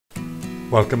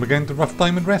Welcome again to Rough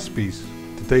Diamond Recipes.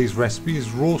 Today's recipe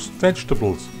is roast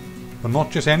vegetables, but not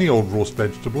just any old roast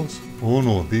vegetables. Oh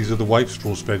no, these are the wife's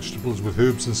roast vegetables with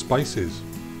herbs and spices.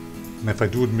 And if I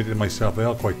do admit it myself, they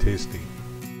are quite tasty.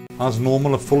 As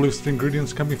normal, a full list of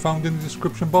ingredients can be found in the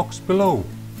description box below.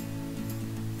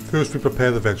 First we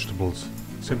prepare the vegetables.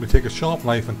 Simply take a sharp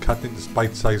knife and cut into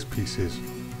bite-sized pieces.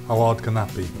 How hard can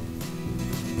that be?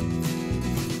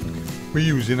 We're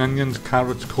using onions,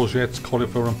 carrots, courgettes,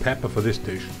 cauliflower and pepper for this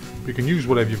dish, but you can use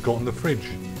whatever you've got in the fridge.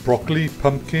 Broccoli,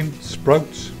 pumpkin,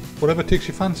 sprouts, whatever takes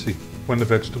your fancy. When the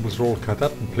vegetables are all cut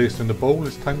up and placed in the bowl,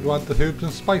 it's time to add the herbs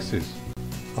and spices.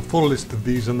 A full list of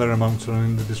these and their amounts are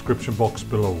in the description box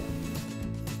below.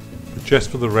 But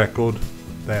just for the record,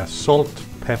 they are salt,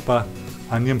 pepper,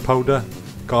 onion powder,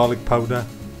 garlic powder,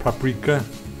 paprika,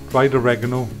 dried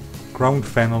oregano, ground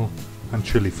fennel and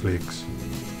chilli flakes.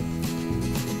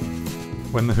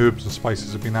 When the herbs and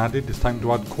spices have been added, it's time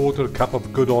to add quarter cup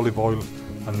of good olive oil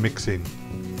and mix in.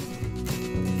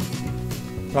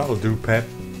 That'll do, Pet.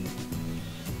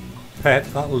 Pet,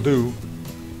 that'll do.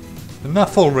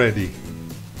 Enough already!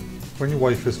 When your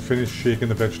wife has finished shaking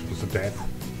the vegetables to death,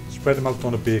 spread them out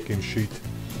on a baking sheet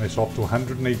and it's off to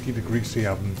 180 degrees C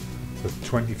oven for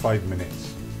 25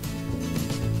 minutes.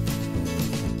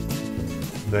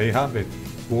 There you have it,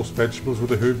 roast vegetables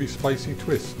with a herby spicy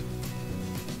twist.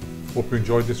 Hope you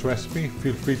enjoyed this recipe.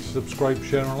 Feel free to subscribe,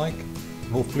 share and like,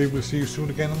 and hopefully we'll see you soon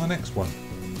again on the next one.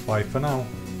 Bye for now.